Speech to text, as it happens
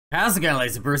How's it going,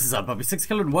 ladies and bruises? I'm Bobby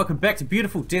Sixkilla and welcome back to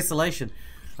beautiful Desolation.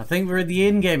 I think we're at the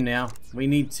end game now. We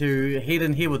need to head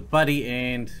in here with Buddy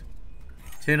and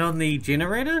turn on the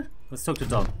generator? Let's talk to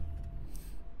Don.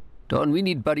 Don, we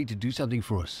need Buddy to do something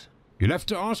for us. You'll have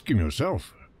to ask him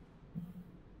yourself.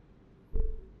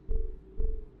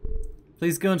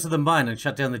 Please go into the mine and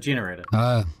shut down the generator.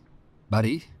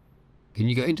 Buddy, can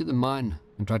you go into the mine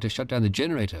and try to shut down the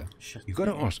generator? You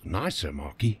gotta ask nicer,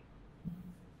 Marky.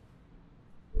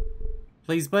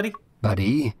 Please, Buddy?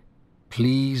 Buddy,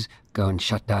 please go and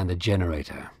shut down the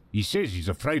generator. He says he's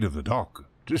afraid of the dark.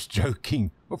 Just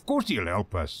joking. Of course he'll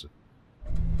help us.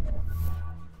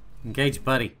 Engage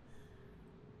Buddy.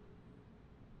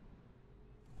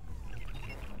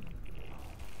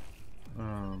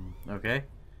 Okay.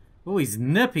 Oh, he's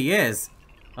nippy as.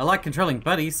 I like controlling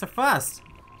Buddy, he's so fast.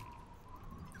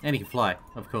 And he can fly,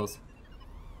 of course.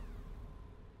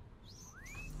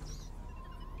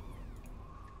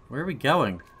 Where are we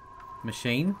going?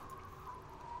 Machine?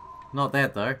 Not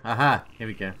that though. Aha, here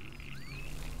we go.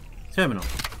 Terminal.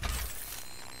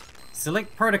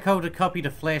 Select protocol to copy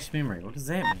to flash memory. What does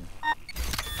that mean?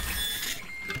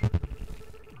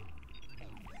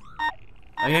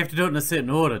 Oh, you have to do it in a certain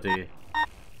order, do you?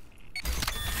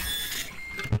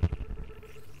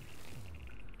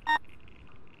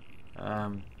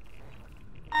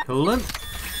 Coolant?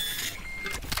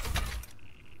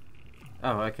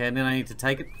 Oh, okay, and then I need to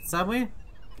take it somewhere?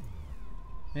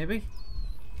 Maybe?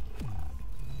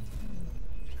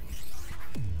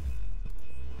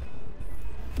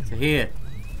 So here.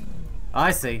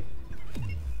 I see.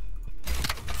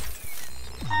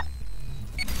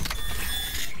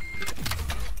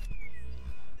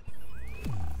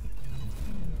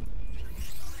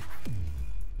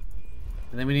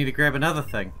 And then we need to grab another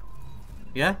thing.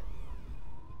 Yeah?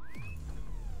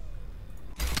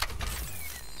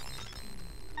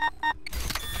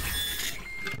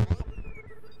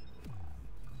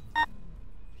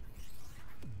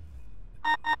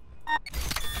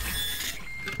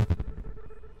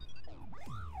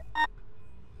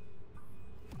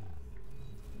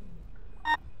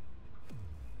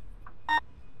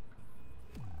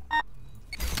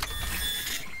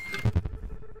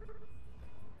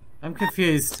 I'm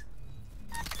confused.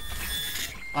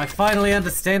 I finally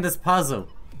understand this puzzle.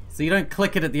 So you don't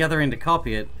click it at the other end to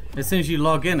copy it. As soon as you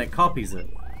log in, it copies it.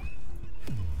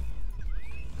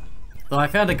 Though I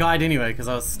found a guide anyway because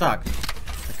I was stuck.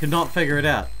 I could not figure it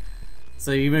out.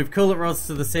 So you move coolant rods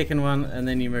to the second one, and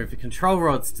then you move the control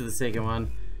rods to the second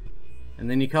one, and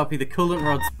then you copy the coolant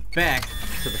rods back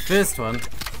to the first one.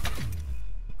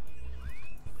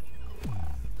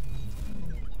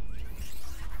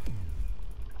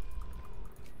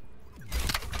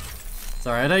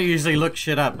 Sorry, I don't usually look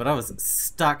shit up, but I was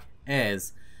stuck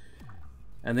as.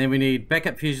 And then we need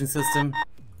backup fusion system.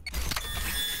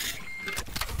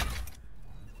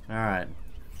 Alright.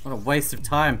 What a waste of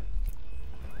time.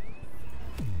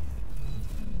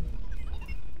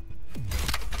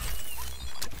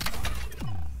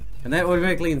 And that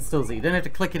automatically installs it. You don't have to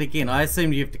click it again. I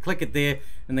assumed you have to click it there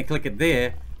and then click it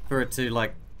there for it to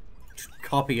like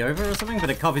copy over or something, but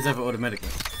it copies over automatically.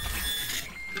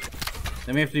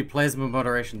 Then we have to do plasma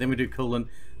moderation, then we do coolant,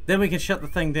 then we can shut the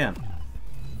thing down.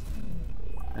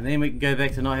 And then we can go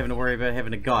back to not having to worry about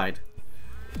having a guide.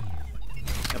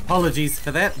 Apologies for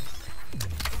that.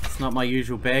 It's not my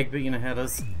usual bag, but you know how it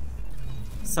is.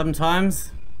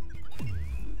 Sometimes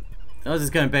I was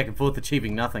just going back and forth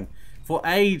achieving nothing for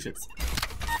ages.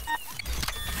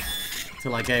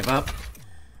 Till I gave up.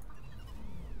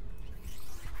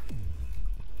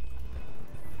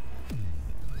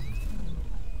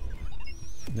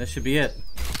 That should be it.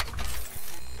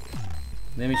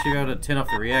 Then we should be able to turn off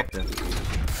the reactor.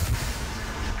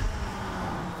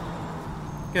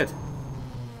 Good.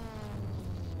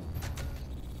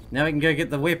 Now we can go get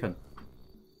the weapon.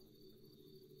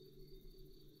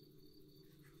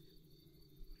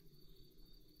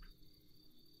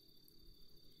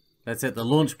 That's at the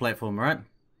launch platform, right?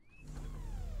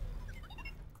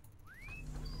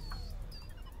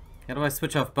 How do I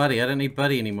switch off Buddy? I don't need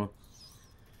Buddy anymore.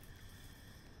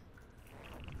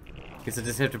 Guess I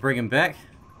just have to bring him back.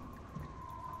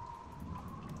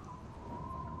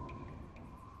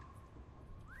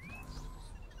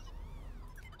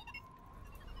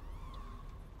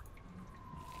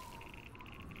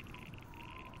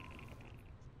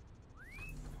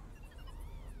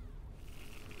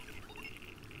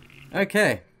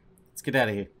 Okay, let's get out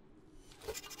of here.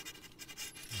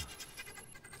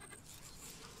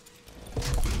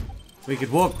 We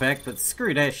could walk back, but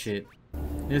screw that shit.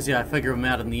 Usually I figure them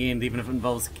out in the end, even if it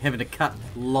involves having to cut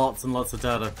lots and lots of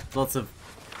data, lots of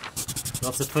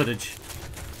footage.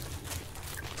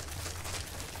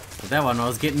 But that one I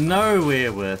was getting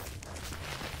nowhere with.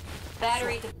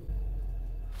 Battery.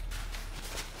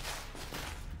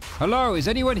 Hello, is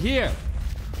anyone here?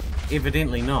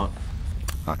 Evidently not.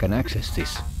 I can access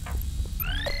this.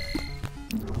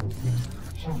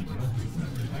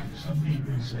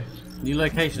 New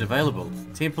location available.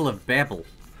 Temple of Babel.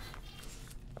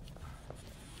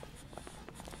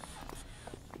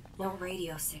 No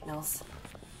radio signals.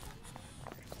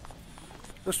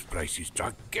 This place is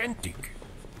gigantic.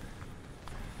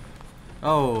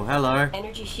 Oh, hello.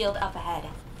 Energy shield up ahead.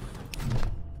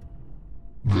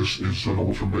 This is an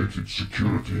automated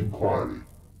security inquiry.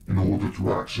 In order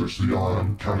to access the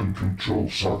ion cannon control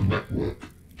sub-network,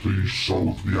 please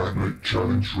solve the Agnate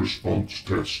Challenge response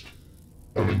test.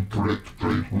 An incorrect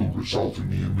grade will result in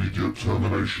the immediate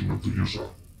termination of the user.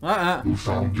 Who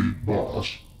found it,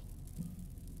 boss?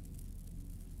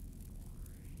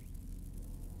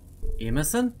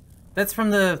 Emerson? That's from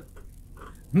the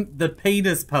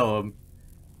penis poem.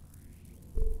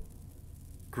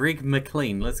 Greg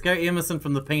McLean. Let's go Emerson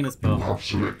from the penis You poem. have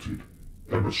selected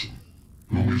Emerson,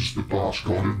 who is the boss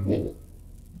god in war.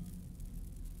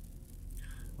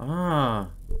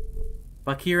 Ah.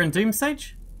 Bakir and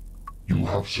Doomsage? You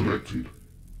have selected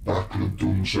Backlund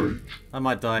Doomsage. I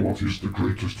might die. What is the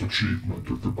greatest achievement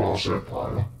of the Boss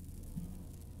Empire?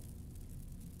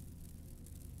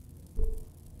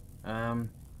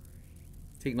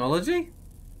 Technology?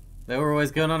 They were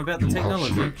always going on about the You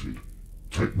technology. have selected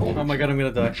technology. Oh my god, I'm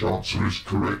gonna die. Which answer is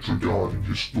correct regarding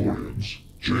historians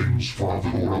James Farther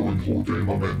and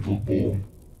Hordema Mendelbaum.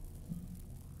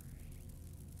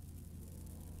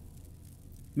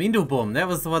 Mendelbaum, that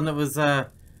was the one that was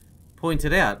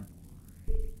pointed out.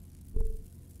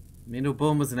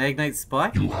 Mendelbaum was an Agnate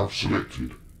spy? You have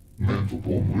selected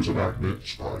Mendelbaum was an Agnate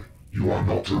spy. You are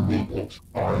not a robot.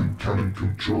 Iron cannon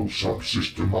control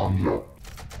subsystem unlocked.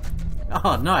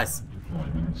 Oh, nice.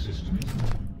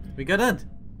 We got in.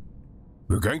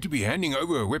 We're going to be handing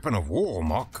over a weapon of war,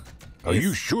 Mark. Are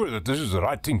you sure that this is the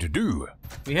right thing to do?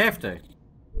 We have to.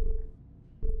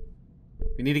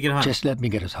 We need to get home. Just let me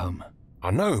get us home.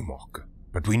 I know, Mark,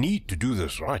 but we need to do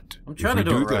this right. I'm trying to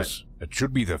do it right. This, it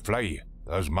should be the Flay.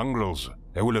 Those mongrels,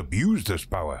 they will abuse this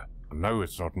power. I know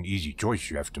it's not an easy choice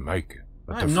you have to make.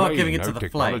 But I'm the not Flay giving it know to the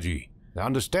technology. They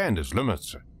understand its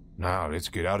limits. Now, let's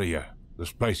get out of here.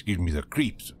 This place gives me the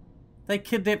creeps. They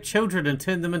kidnap children and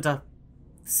turn them into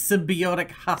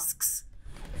symbiotic husks.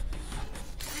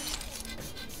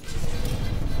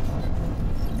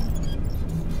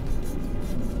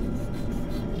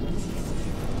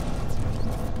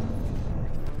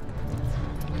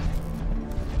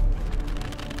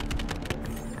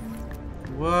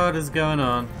 What is going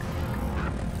on?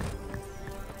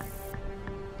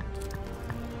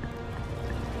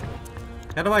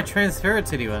 How do I transfer it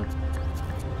to anyone?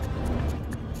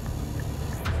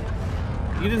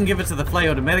 You didn't give it to the Flay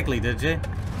automatically, did you?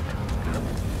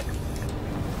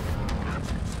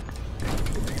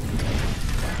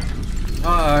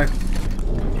 Uh-oh.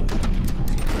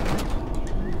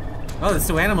 Oh, there's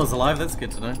still animals alive, that's good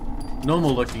to know.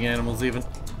 Normal looking animals even.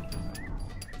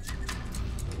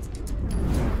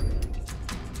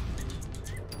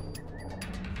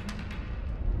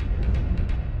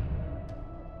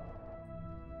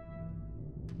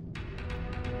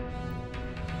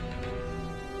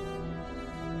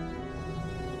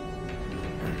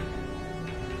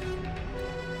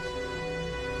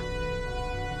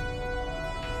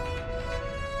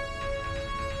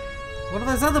 What are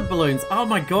those other balloons? Oh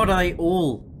my god, are they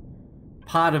all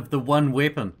part of the one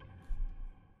weapon?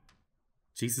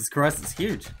 Jesus Christ, it's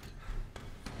huge.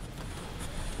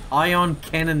 Ion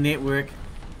cannon network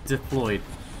deployed.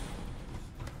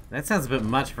 That sounds a bit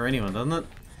much for anyone, doesn't it?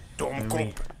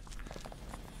 Domkop.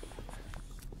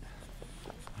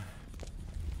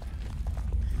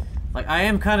 Like, I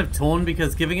am kind of torn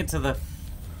because giving it to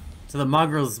the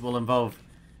mongrels will involve,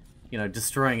 you know,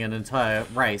 destroying an entire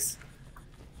race.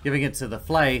 Giving it to the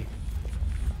Flay,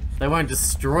 they won't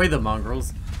destroy the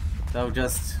mongrels. They'll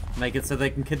just make it so they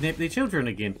can kidnap their children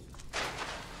again.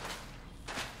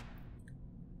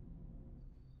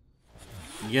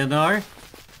 You know?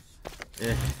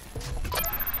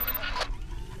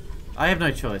 I have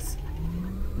no choice.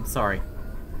 I'm sorry.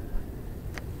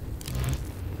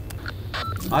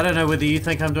 I don't know whether you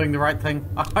think I'm doing the right thing.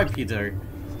 I hope you do.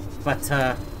 But,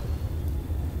 I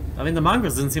mean, the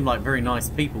mongrels didn't seem like very nice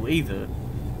people either.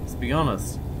 Let's be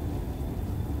honest.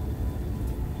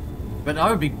 But I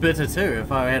would be bitter too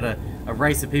if I had a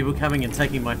race of people coming and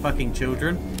taking my fucking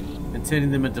children and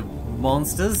turning them into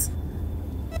monsters.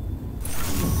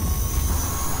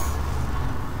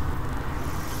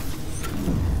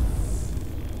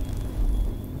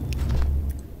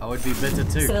 I would be bitter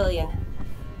too. Civilian,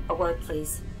 a word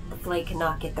please. The Flag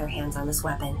cannot get their hands on this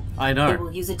weapon. I know. They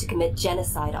will use it to commit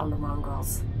genocide on the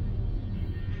mongrels.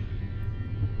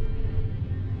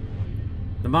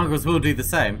 The mongrels will do the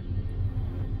same.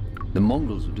 The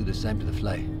mongrels will do the same to the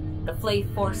flay. The Flag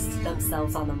forced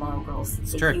themselves on the mongrels.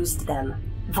 It's They true. used them,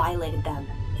 violated them.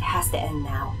 It has to end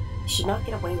now. You should not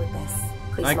get away with this.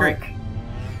 Please, I agree. Mark,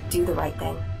 do the right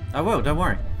thing. I will, don't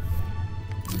worry.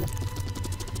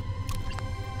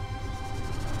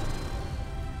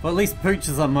 Well, at least Pooch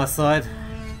is on my side.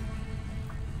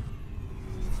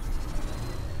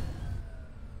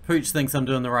 Pooch thinks I'm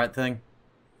doing the right thing.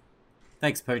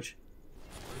 Thanks, Pooch.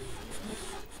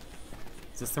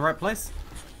 Is this the right place?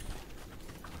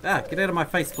 Ah, get out of my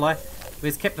face, fly.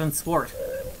 Where's Captain Swart?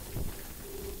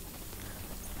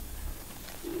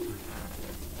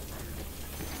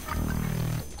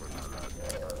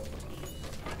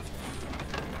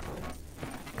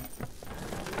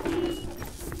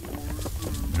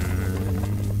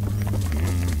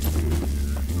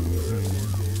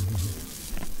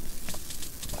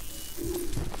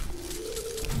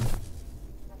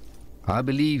 I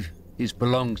believe this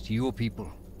belongs to your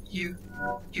people. You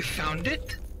found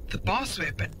it? The boss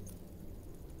weapon?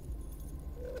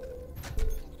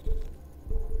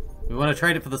 We want to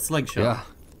trade it for the slingshot. Yeah.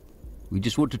 We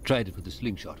just want to trade it for the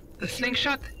slingshot. The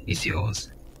slingshot is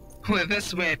yours. With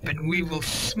this weapon, we will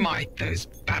smite those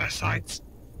parasites.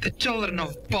 The children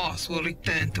of Boss will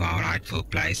return to our rightful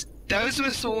place. Those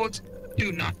with swords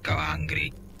do not go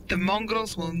hungry. The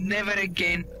mongrels will never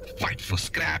again fight for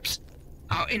scraps.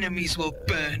 Our enemies will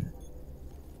burn.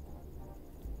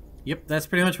 Yep, that's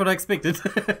pretty much what I expected.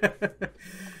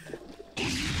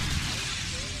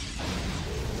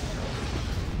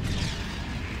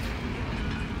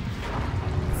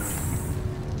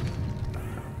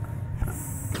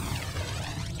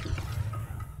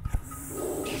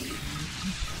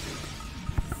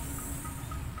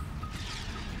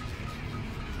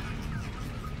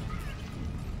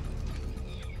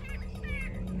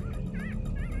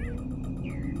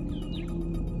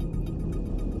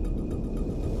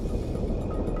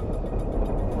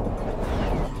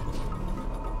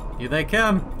 Here they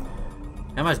come.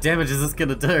 How much damage is this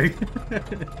gonna do?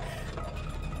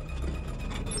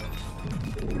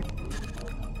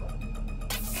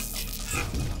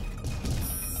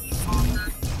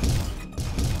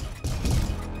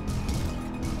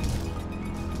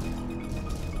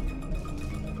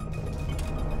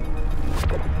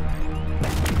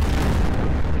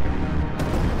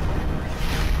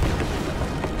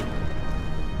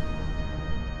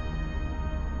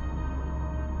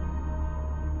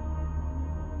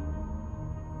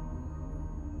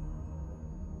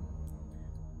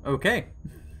 Okay.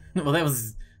 Well, that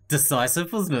was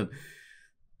decisive, wasn't it?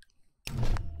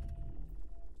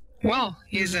 Well,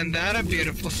 isn't that a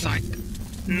beautiful sight?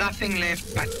 Nothing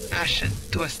left but ash and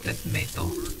twisted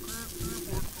metal.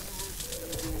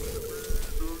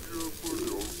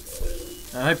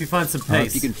 I hope you find some I hope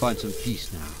peace. you can find some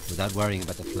peace now, without worrying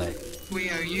about the flag. We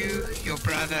owe you, your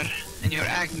brother, and your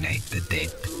agnate the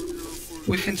debt.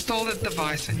 We've installed a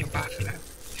device on your buffalo.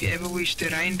 If you ever wish to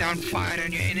rain down fire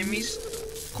on your enemies,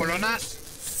 call on us.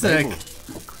 Sick.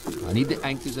 I need the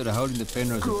anchors that are holding the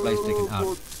Fenris in place taken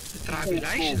out. The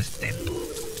Tribulationist Temple.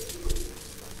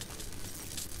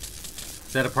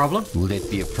 Is that a problem? Will that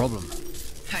be a problem?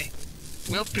 Hey,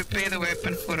 we'll prepare the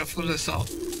weapon for a full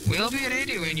assault. We'll be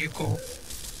ready when you call.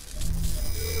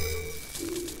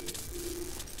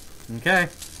 Okay.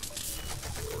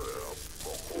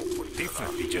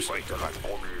 Definitely just like that.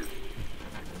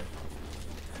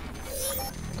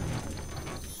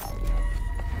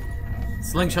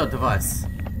 Slingshot device.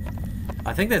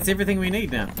 I think that's everything we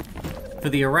need now for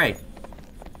the array.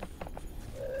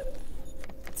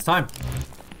 It's time.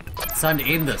 It's time to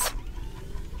end this.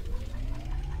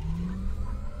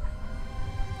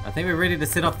 I think we're ready to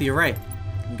set off the array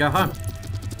and go home.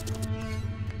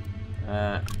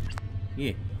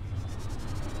 Yeah.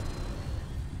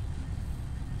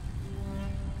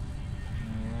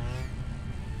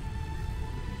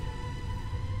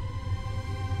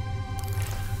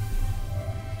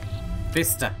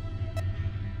 Vista.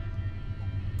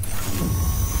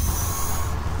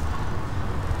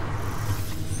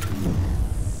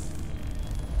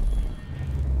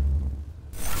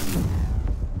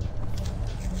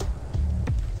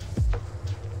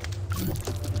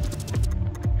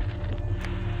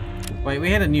 Wait, we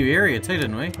had a new area too,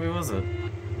 didn't we? Where was it?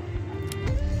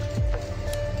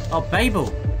 Oh,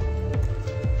 Babel.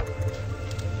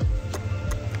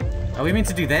 Are we meant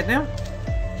to do that now?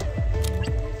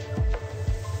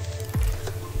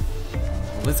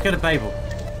 Let's go to Babel.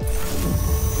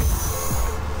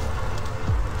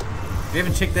 We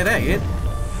haven't checked that out yet.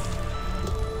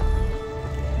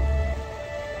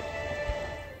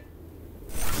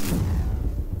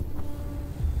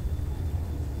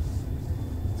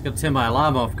 Just gotta turn my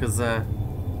alarm off because meant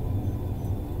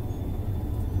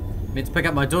to pick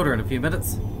up my daughter in a few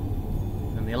minutes.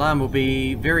 And the alarm will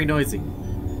be very noisy.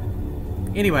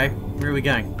 Anyway, where are we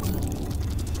going?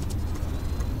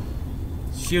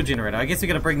 Shield generator. I guess we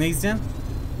gotta bring these down.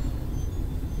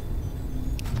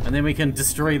 And then we can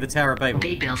destroy the Tower of Babel.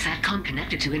 Babel SATCOM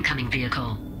connected to incoming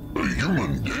vehicle. A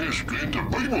human dares to enter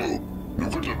Babel.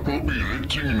 Look at the puppy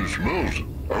red thing in his mouth.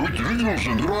 How it wriggles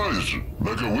and writhes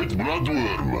like a wet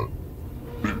bloodworm.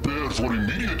 Prepare for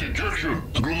immediate ejection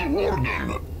through the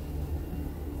warden.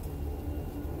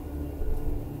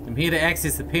 I'm here to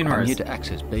access the Penrose. I'm here to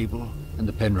access Babel and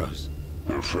the Penrose.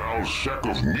 The foul sack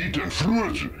of meat and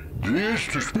fluids dares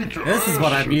to spit your This is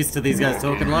what I'm used to these guys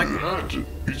talking like.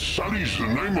 It sullies the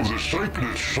name of the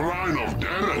sacred shrine of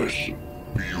Dares.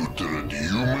 Putrid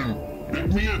human, let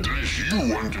me address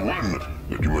you one-to-one,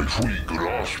 that you may fully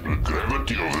grasp the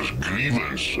gravity of this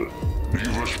grievance.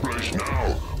 Leave this place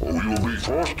now, or we will be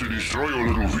forced to destroy your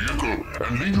little vehicle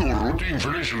and leave your rotting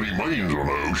fleshly remains on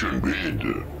the ocean bed.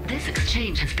 This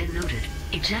exchange has been noted.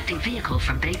 Ejecting vehicle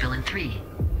from Babel in 3,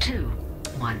 2,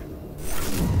 1.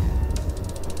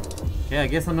 Yeah, I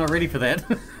guess I'm not ready for that.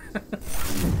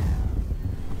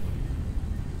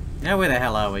 Now where the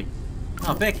hell are we?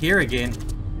 Oh, back here again.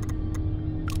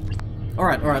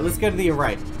 Alright, let's go to the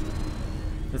array.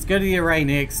 Let's go to the array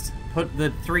next. Put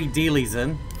the 3 dealies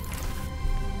in.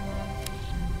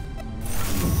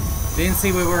 Then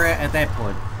see where we're at that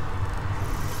point.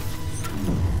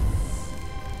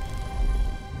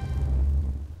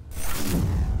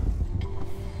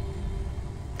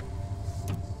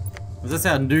 Was this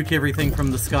our nuke everything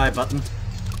from the sky button?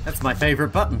 That's my favorite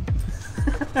button.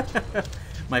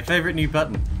 My favorite new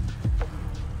button.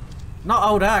 Not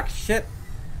old arc, shit.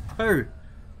 Who?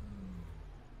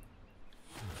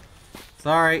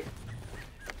 Sorry.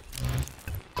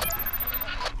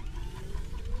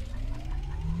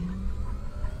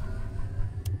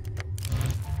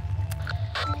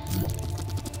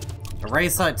 Array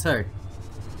site 2.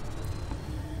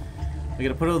 We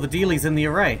gotta put all the dealies in the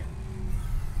array.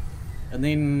 And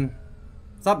then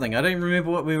something. I don't even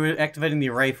remember what we were activating the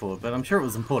array for, but I'm sure it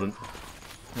was important.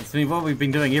 It's what we've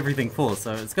been doing everything for,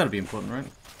 so it's gotta be important, right?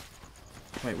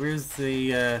 Wait, where's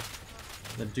the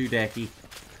doodacky?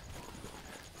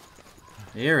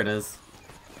 There it is.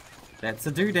 That's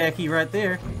a doodacky right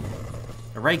there.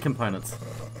 Array components.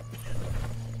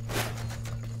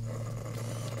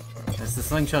 That's the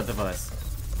slingshot device.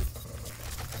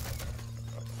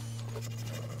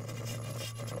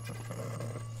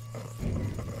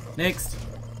 Next,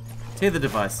 tether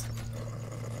device.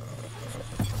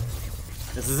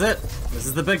 This is it. This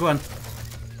is the big one.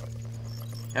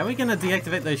 How are we gonna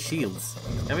deactivate those shields?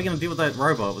 How are we gonna deal with that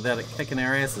robot without it kicking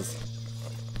our asses?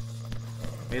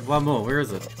 We had one more. Where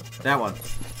is it? That one.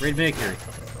 Red Mercury.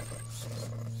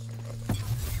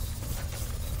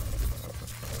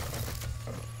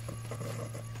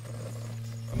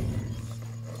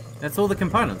 That's all the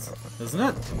components, isn't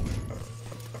it?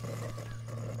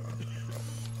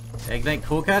 Ignite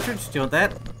core cartridge? Do you want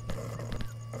that?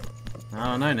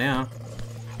 Oh, no, now.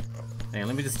 Hang on,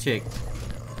 let me just check.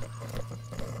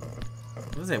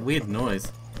 What is that weird noise?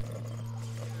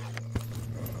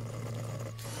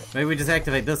 Maybe we just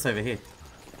activate this over here.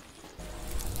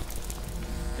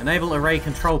 Enable array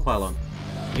control pylon.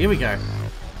 Here we go.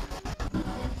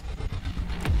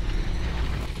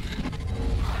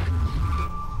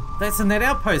 That's in that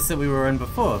outpost that we were in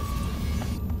before.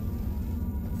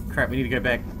 Crap, we need to go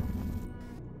back.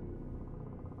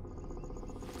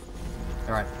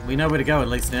 Alright, we know where to go at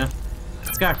least now.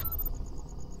 Let's go.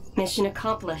 Mission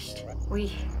accomplished.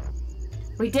 We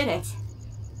did it.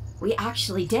 We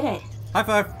actually did it. High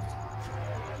five.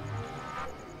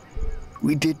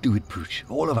 We did do it, Pooch.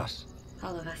 All of us.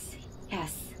 All of us.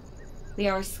 Yes. We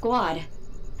are a squad.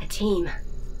 A team.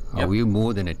 Are we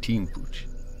more than a team, Pooch?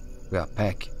 We are a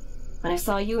pack. When I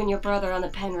saw you and your brother on the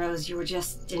Penrose, you were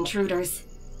just intruders.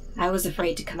 I was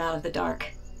afraid to come out of the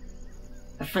dark.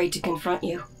 Afraid to confront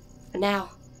you. But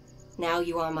now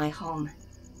you are my home.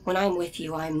 When I'm with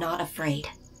you, I'm not afraid.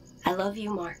 I love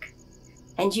you, Mark.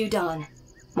 And you, Dawn.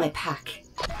 My pack.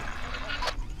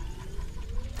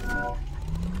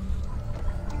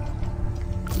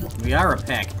 We are a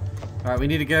pack. Alright, we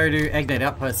need to go to Agnate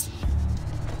Outpost.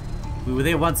 We were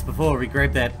there once before, we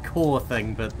grabbed that core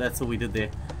thing, but that's all we did there.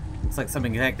 Looks like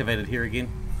something is activated here again.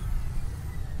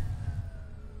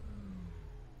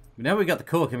 Now we got the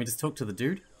core, can we just talk to the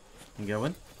dude? And go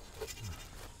in?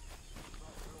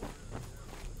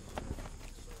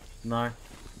 No.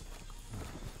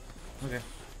 Okay.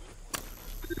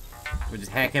 We'll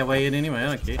just hack our way in anyway,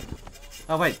 I don't care.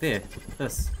 Oh wait, there.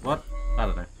 This. What? I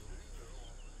don't know.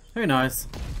 Who knows?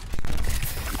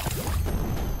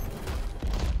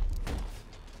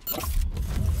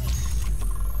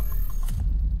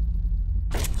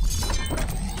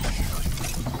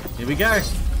 Here we go.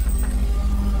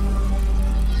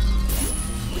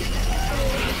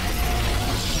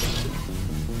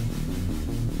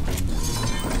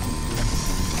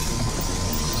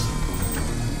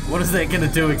 What is that gonna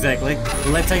do exactly?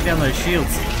 Will that take down those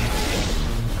shields?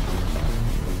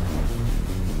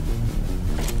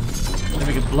 Then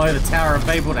we can blow the Tower of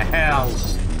Babel to hell.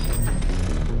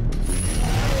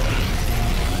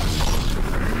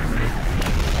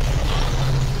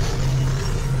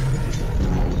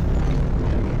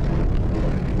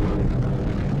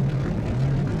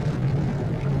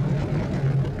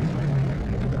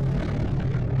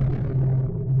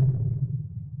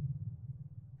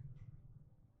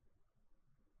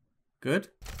 Good?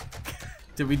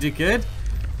 Did we do good?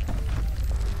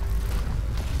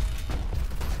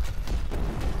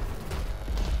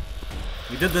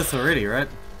 We did this already, right?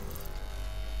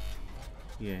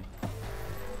 Yeah.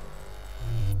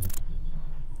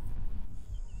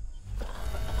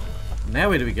 Now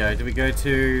where do we go? Do we go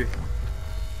to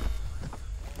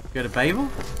Babel?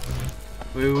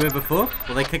 Where we were before?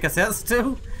 Will they kick us out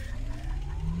still?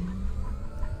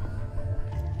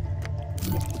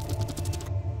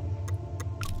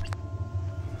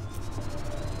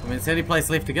 I mean, it's the only place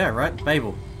left to go, right?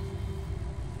 Babel.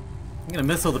 I'm gonna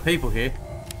miss all the people here.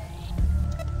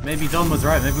 Maybe Don was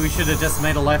right. Maybe we should have just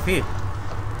made a life here.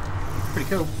 It's pretty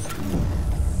cool.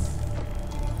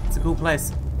 It's a cool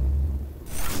place.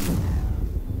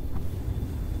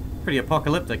 Pretty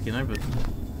apocalyptic, you know, but...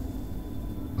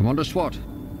 Commander SWAT.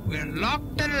 We're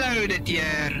locked and loaded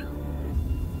here.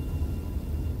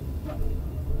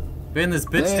 Burn this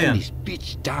bitch Burn down. this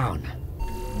bitch down.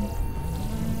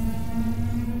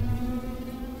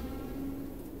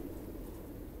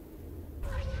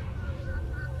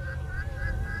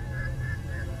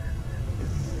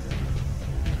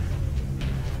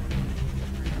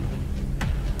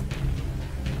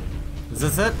 Is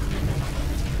this it?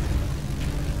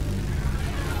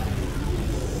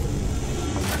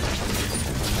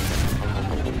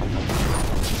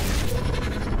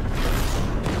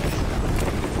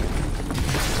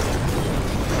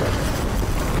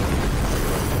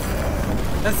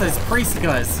 That's those priest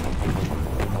guys.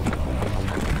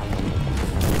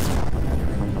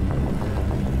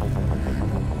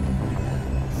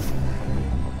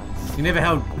 You never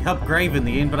helped Grave in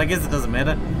the end, but I guess it doesn't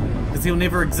matter. Because he'll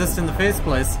never exist in the first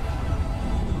place.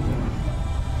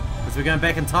 Because we're going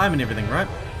back in time and everything, right?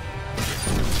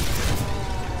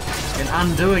 And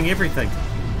undoing everything.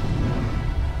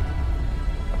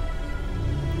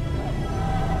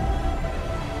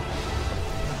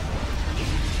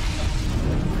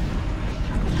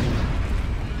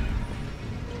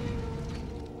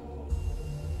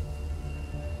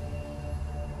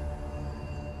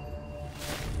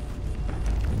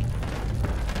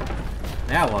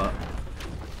 Now what?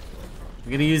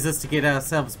 We're gonna use this to get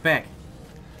ourselves back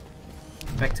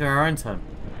to our own time.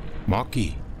 Mark,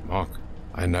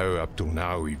 I know up till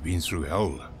now we've been through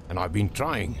hell, and I've been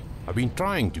trying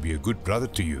to be a good brother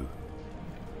to you.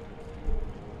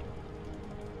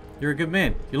 You're a good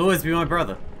man. You'll always be my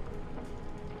brother.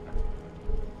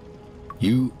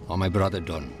 You are my brother,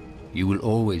 Don. You will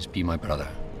always be my brother.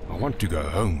 I want to go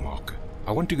home, Mark.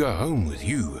 I want to go home with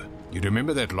you. You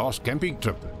remember that last camping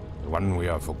trip? The one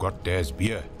where I forgot Dad's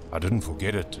beer. I didn't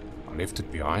forget it. I left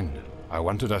it behind. I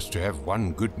wanted us to have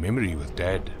one good memory with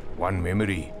Dad. One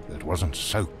memory that wasn't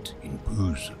soaked in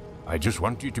booze. I just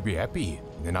want you to be happy.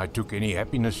 And then I took any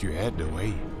happiness you had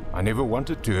away. I never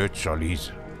wanted to hurt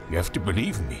Charlize. You have to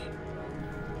believe me.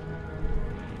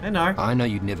 I know. I know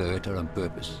you'd never hurt her on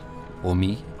purpose. Or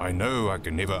me. I know I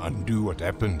can never undo what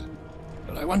happened.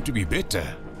 But I want to be better.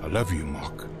 I love you,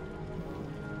 Mark.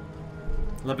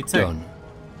 Love you too. Don,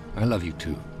 I love you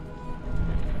too.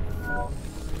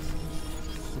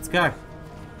 Let's go.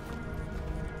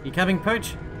 You coming,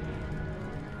 Pooch?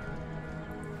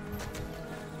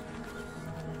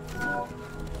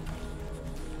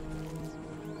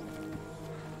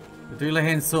 The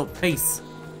Doulahan sought peace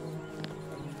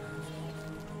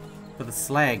for the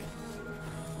slag.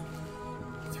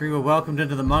 Three were welcomed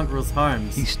into the mongrels'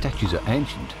 homes. These statues are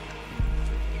ancient.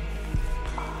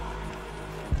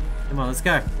 Come on, let's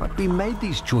go. But we made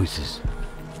these choices.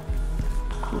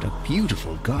 What a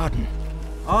beautiful garden.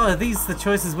 Oh, are these the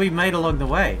choices we made along the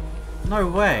way? No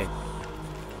way.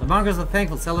 The mongrels are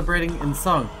thankful, celebrating in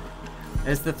song.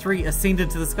 as the three ascended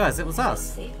to the skies. It was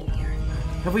us. Safe in here.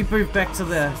 Have we moved back to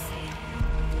the...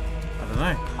 I don't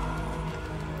know.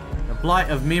 A blight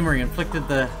of memory inflicted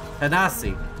the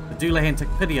Hanasi. The Dullahan took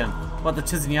pity on what the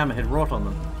Chizunyama had wrought on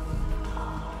them.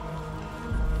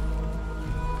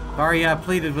 Varia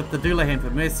pleaded with the Dullahan for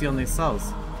mercy on their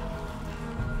souls.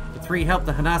 The three helped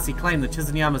the Hanasi claim the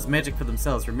Chizunyama's magic for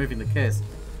themselves, removing the curse.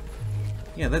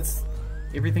 Yeah, that's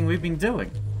everything we've been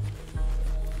doing.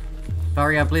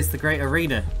 Varia blessed the great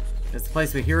arena. It's the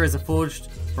place where heroes are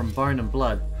forged from bone and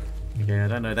blood. Okay, I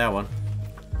don't know that one.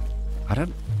 I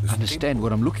don't understand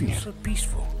what I'm looking at. So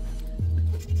peaceful.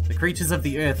 The creatures of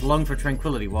the earth longed for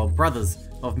tranquility, while brothers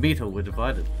of metal were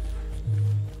divided.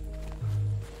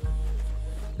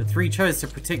 The three chose to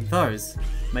protect those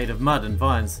made of mud and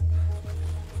vines.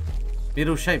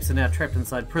 Metal shapes are now trapped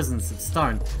inside prisons of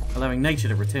stone, allowing nature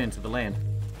to return to the land.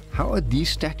 How are these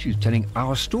statues telling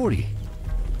our story?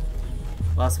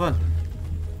 Last one.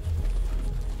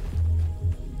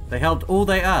 They helped all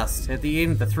they asked. At the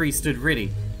end, the three stood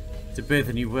ready to birth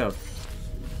a new world.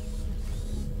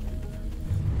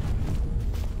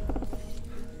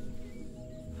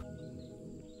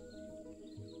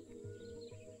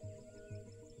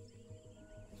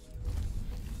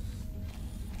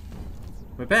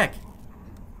 We're back.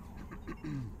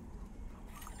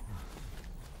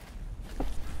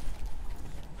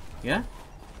 Yeah?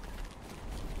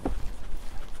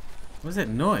 What was that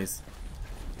noise?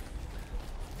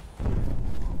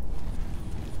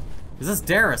 Is this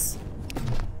Darius?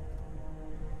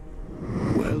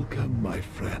 Welcome, my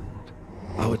friend.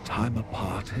 Our time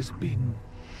apart has been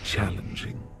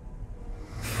challenging.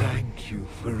 Thank you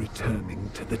for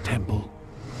returning to the temple,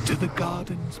 to the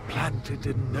gardens planted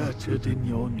and nurtured in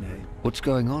your name. What's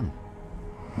going on?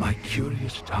 My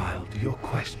curious child, your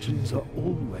questions are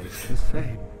always the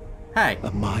same. Hey.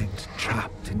 A mind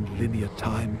trapped in linear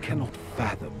time cannot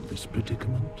fathom this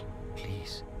predicament.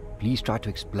 Please try to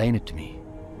explain it to me.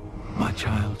 My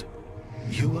child,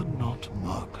 you are not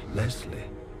Mark Leslie.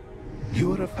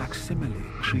 You are a facsimile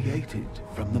created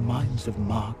from the minds of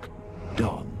Mark,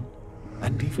 Don,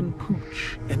 and even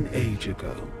Pooch an age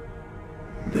ago.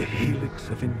 The helix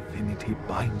of infinity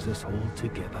binds us all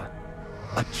together,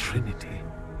 a trinity.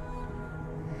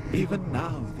 Even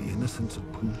now, the innocence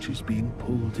of Pooch is being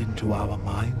pulled into our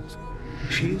minds.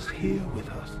 She is here with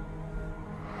us.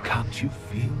 Can't you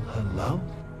feel her love?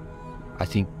 I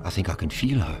think I can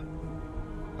feel her.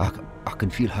 I can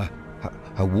feel her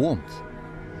warmth.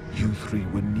 You three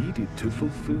were needed to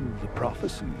fulfill the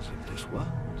prophecies of this world,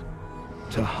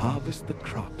 to harvest the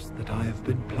crops that I have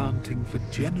been planting for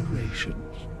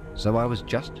generations. So I was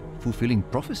just fulfilling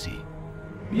prophecy.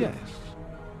 Yes,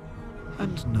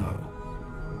 and no.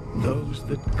 Those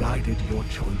that guided your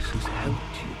choices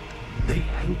helped you. They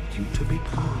helped you to be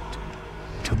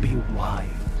good, to be wise.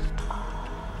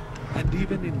 And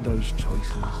even in those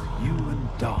choices, you and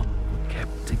Don were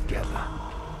kept together.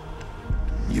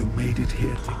 You made it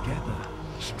here together,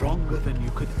 stronger than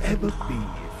you could ever be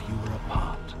if you were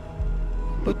apart.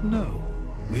 But no,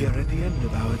 we are at the end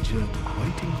of our journey,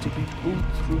 waiting to be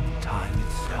pulled through time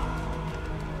itself.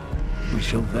 We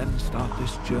shall then start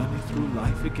this journey through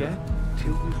life again,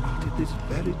 till we meet at this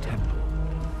very temple,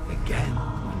 again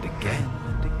and again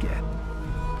and again.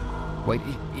 Wait,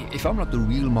 if I'm not the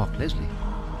real Mark Leslie,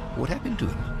 what happened to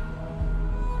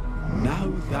him?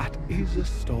 Now that is a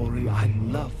story I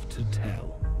love to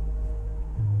tell.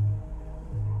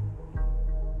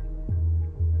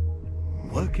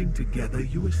 Working together,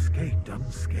 you escaped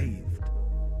unscathed.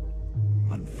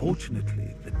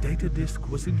 Unfortunately, the data disk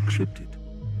was encrypted,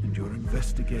 and your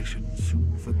investigation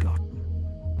soon forgotten.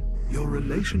 Your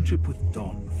relationship with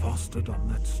Don, fostered on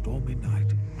that stormy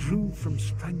night, grew from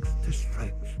strength to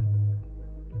strength.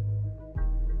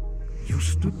 You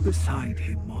stood beside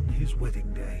him on his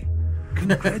wedding day,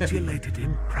 congratulated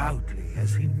him proudly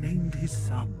as he named his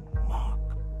son Mark,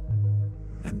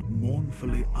 and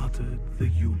mournfully uttered the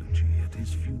eulogy at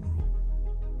his funeral.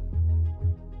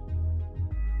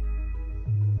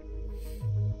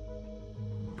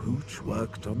 Pooch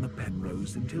worked on the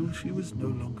Penrose until she was no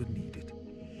longer needed.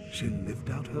 She lived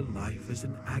out her life as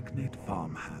an agnate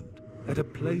farmhand at a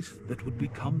place that would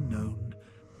become known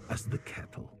as the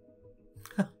Kettle.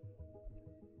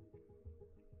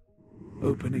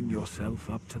 Opening yourself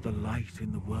up to the light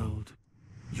in the world,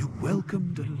 you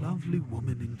welcomed a lovely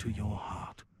woman into your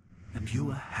heart, and you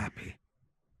were happy.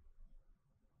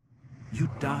 You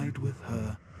died with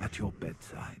her at your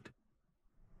bedside.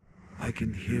 I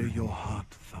can hear your heart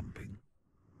thumping.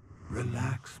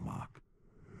 Relax, Mark.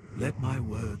 Let my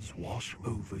words wash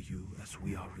over you as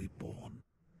we are reborn.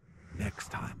 Next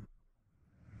time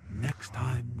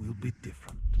will be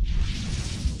different.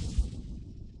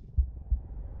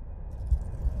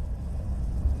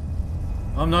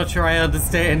 I'm not sure I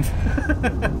understand.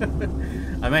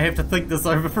 I may have to think this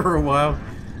over for a while.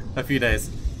 A few days.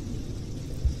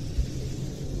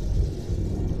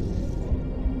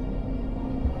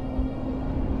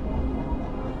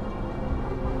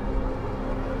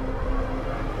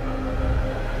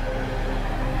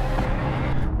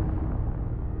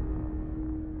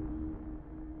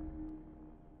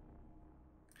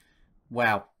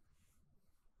 Wow.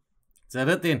 Is that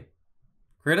it then?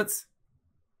 Credits?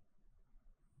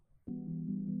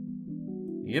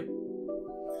 Yep.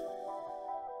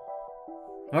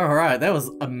 Alright, that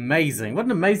was amazing. What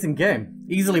an amazing game.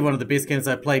 Easily one of the best games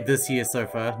I've played this year so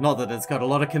far. Not that it's got a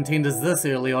lot of contenders this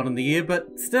early on in the year,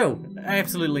 but still,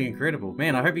 absolutely incredible.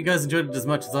 Man, I hope you guys enjoyed it as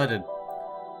much as I did.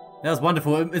 That was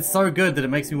wonderful. It's so good that it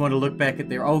makes me want to look back at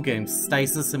their old games,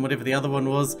 Stasis and whatever the other one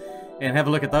was, and have a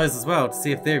look at those as well to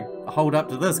see if they hold up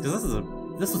to this, because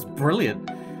this was brilliant.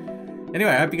 Anyway,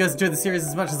 I hope you guys enjoyed the series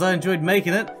as much as I enjoyed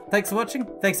making it. Thanks for watching,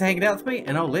 thanks for hanging out with me,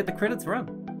 and I'll let the credits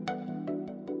run.